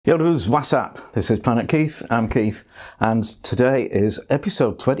Yo dudes, what's up? This is Planet Keith, I'm Keith, and today is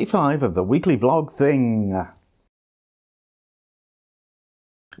episode 25 of the weekly vlog thing.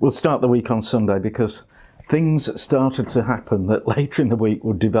 We'll start the week on Sunday because things started to happen that later in the week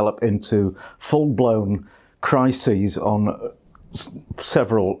would develop into full-blown crises on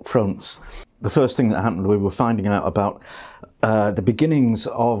several fronts. The first thing that happened, we were finding out about the beginnings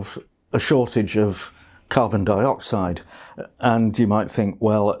of a shortage of carbon dioxide. And you might think,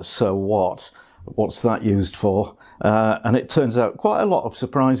 well, so what? What's that used for? And it turns out quite a lot of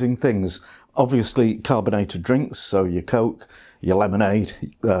surprising things. Obviously, carbonated drinks, so your Coke, your lemonade,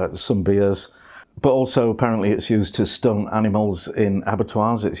 some beers. But also, apparently, it's used to stun animals in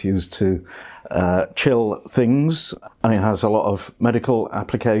abattoirs. It's used to chill things. And it has a lot of medical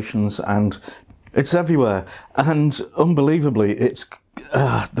applications, and it's everywhere. And unbelievably, it's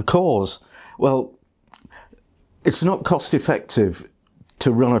the cause. Well, it's not cost effective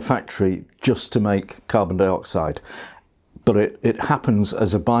to run a factory just to make carbon dioxide, but it happens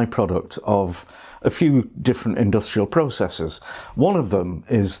as a byproduct of a few different industrial processes. One of them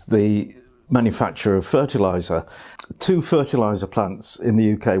is the manufacture of fertiliser. 2 fertiliser plants in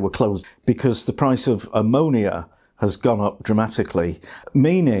the UK were closed because the price of ammonia has gone up dramatically,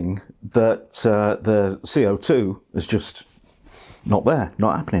 meaning that the CO2 is just not there,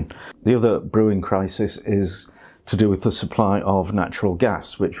 not happening. The other brewing crisis is to do with the supply of natural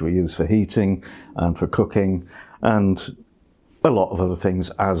gas, which we use for heating and for cooking and a lot of other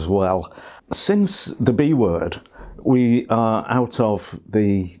things as well. Since the B word, we are out of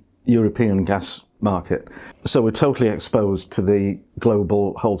the European gas market, so we're totally exposed to the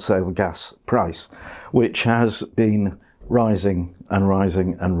global wholesale gas price, which has been rising and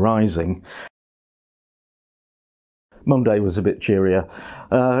rising and rising. Monday was a bit cheerier.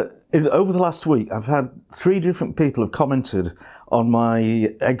 Over the last week, I've had 3 different people have commented on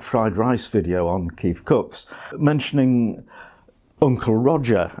my egg fried rice video on Keith Cooks, mentioning Uncle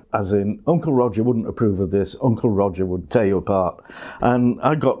Roger, as in Uncle Roger wouldn't approve of this, Uncle Roger would tear you apart. And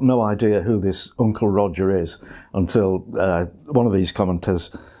I got no idea who this Uncle Roger is until one of these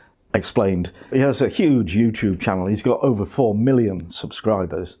commenters explained. He has a huge YouTube channel. He's got over 4 million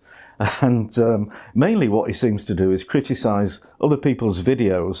subscribers. And mainly what he seems to do is criticise other people's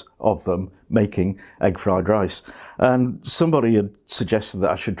videos of them making egg fried rice. And somebody had suggested that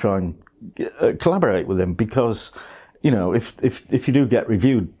I should try and collaborate with him because, you know, if you do get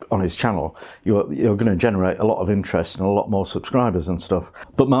reviewed on his channel, you're going to generate a lot of interest and a lot more subscribers and stuff.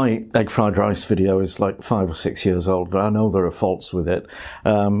 But my egg fried rice video is like 5 or 6 years old. I know there are faults with it,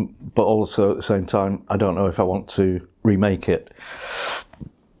 but also at the same time, I don't know if I want to remake it.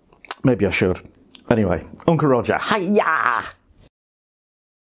 Maybe I should. Anyway, Uncle Roger, hiya!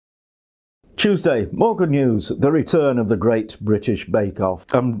 Tuesday, more good news. The return of the Great British Bake Off.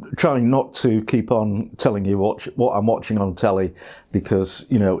 I'm trying not to keep on telling you what I'm watching on telly because,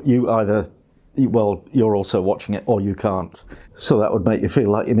 you know, you're also watching it or you can't. So that would make you feel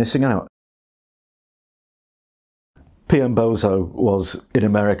like you're missing out. PM Bozo was in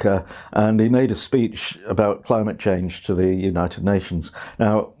America and he made a speech about climate change to the United Nations.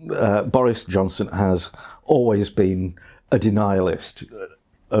 Now, Boris Johnson has always been a denialist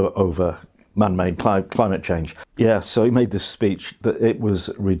over man-made climate change. Yeah, so he made this speech that it was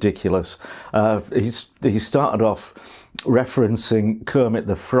ridiculous. He started off referencing Kermit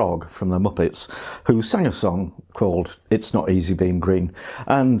the Frog from the Muppets, who sang a song called It's Not Easy Being Green.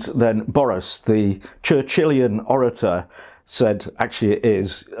 And then Boris, the Churchillian orator, said, actually it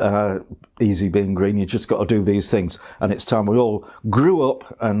is easy being green, you just got to do these things. And it's time we all grew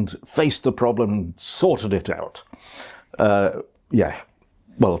up and faced the problem and sorted it out. Yeah,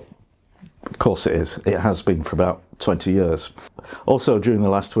 well, of course it is. It has been for about 20 years. Also, during the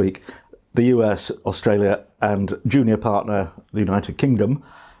last week, the US, Australia and junior partner, the United Kingdom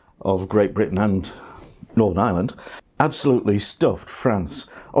of Great Britain and Northern Ireland, absolutely stuffed France.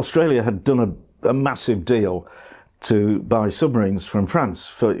 Australia had done a massive deal to buy submarines from France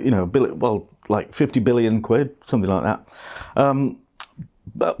for, you know, like 50 billion quid, something like that.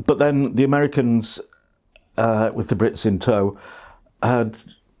 But then the Americans, with the Brits in tow, had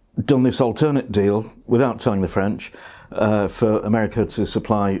done this alternate deal without telling the French for America to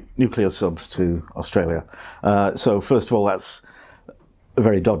supply nuclear subs to Australia. So first of all, that's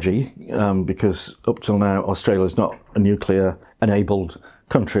very dodgy because up till now Australia's not a nuclear enabled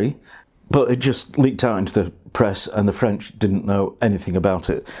country, but it just leaked out into the press and the French didn't know anything about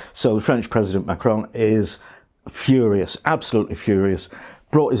it. So the French President Macron is furious, absolutely furious,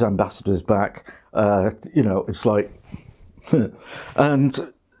 brought his ambassadors back, you know, it's like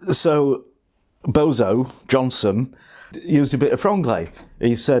and so Bozo Johnson used a bit of Franglais.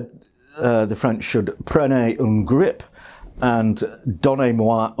 He said the French should prenez un grip and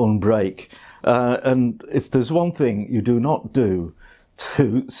donnez-moi un break. And if there's one thing you do not do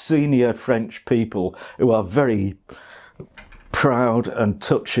to senior French people who are very proud and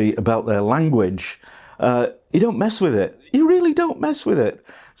touchy about their language, you don't mess with it. You really don't mess with it.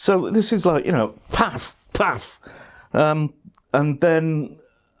 So this is like, you know, paff, paff. And then,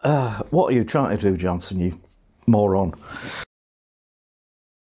 what are you trying to do, Johnson, you moron?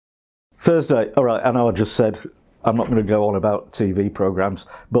 Thursday, all right, I know I just said I'm not going to go on about TV programmes,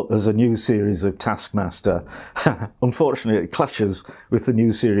 but there's a new series of Taskmaster. Unfortunately, it clashes with the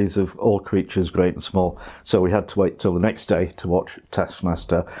new series of All Creatures Great and Small, so we had to wait till the next day to watch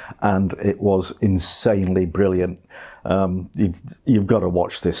Taskmaster, and it was insanely brilliant. You've got to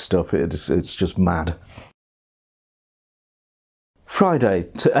watch this stuff. It's just mad. Friday,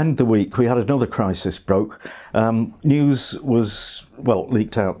 to end the week, we had another crisis broke. News was, well,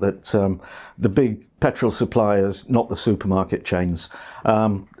 leaked out that the big petrol suppliers, not the supermarket chains,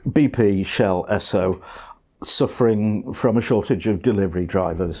 BP, Shell, Esso, suffering from a shortage of delivery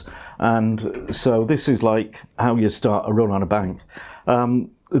drivers. And so this is like how you start a run on a bank.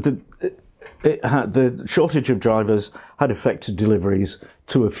 The shortage of drivers had affected deliveries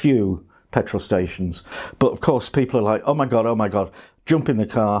to a few petrol stations. But of course, people are like, oh my God, jump in the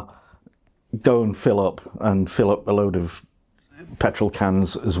car, go and fill up a load of petrol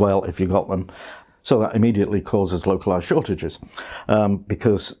cans as well if you got them. So that immediately causes localised shortages,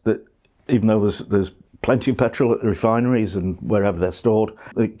 because even though there's plenty of petrol at the refineries and wherever they're stored,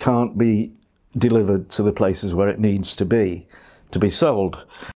 it can't be delivered to the places where it needs to be sold.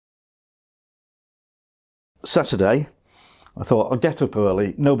 Saturday, I thought, I'll get up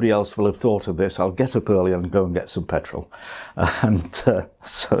early. Nobody else will have thought of this. I'll get up early and go and get some petrol. And so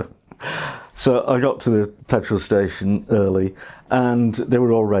I got to the petrol station early, and they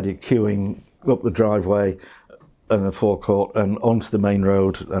were already queuing up the driveway and the forecourt and onto the main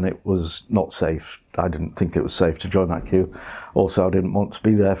road, and it was not safe. I didn't think it was safe to join that queue. Also, I didn't want to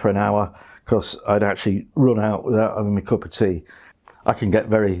be there for an hour because I'd actually run out without having my cup of tea. I can get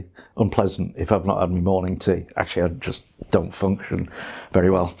very unpleasant if I've not had my morning tea. Actually, I just don't function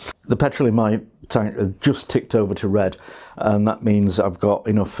very well. The petrol in my tank has just ticked over to red, and that means I've got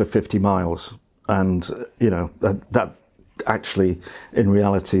enough for 50 miles. And, you know, that actually, in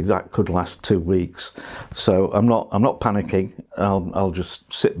reality, that could last 2 weeks. So I'm not panicking. I'll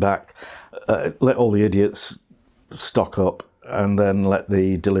just sit back, let all the idiots stock up, and then let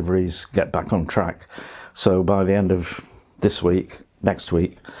the deliveries get back on track. So by the end of this week, next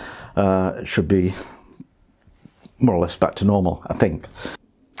week, it should be more or less back to normal, I think.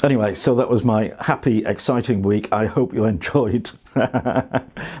 Anyway, so that was my happy, exciting week. I hope you enjoyed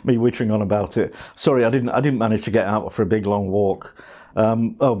me wittering on about it. Sorry, I didn't manage to get out for a big long walk.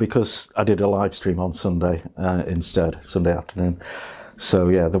 Because I did a live stream on Sunday instead, Sunday afternoon. So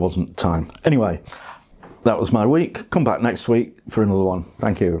yeah, there wasn't time. Anyway, that was my week. Come back next week for another one.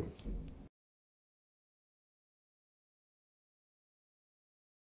 Thank you.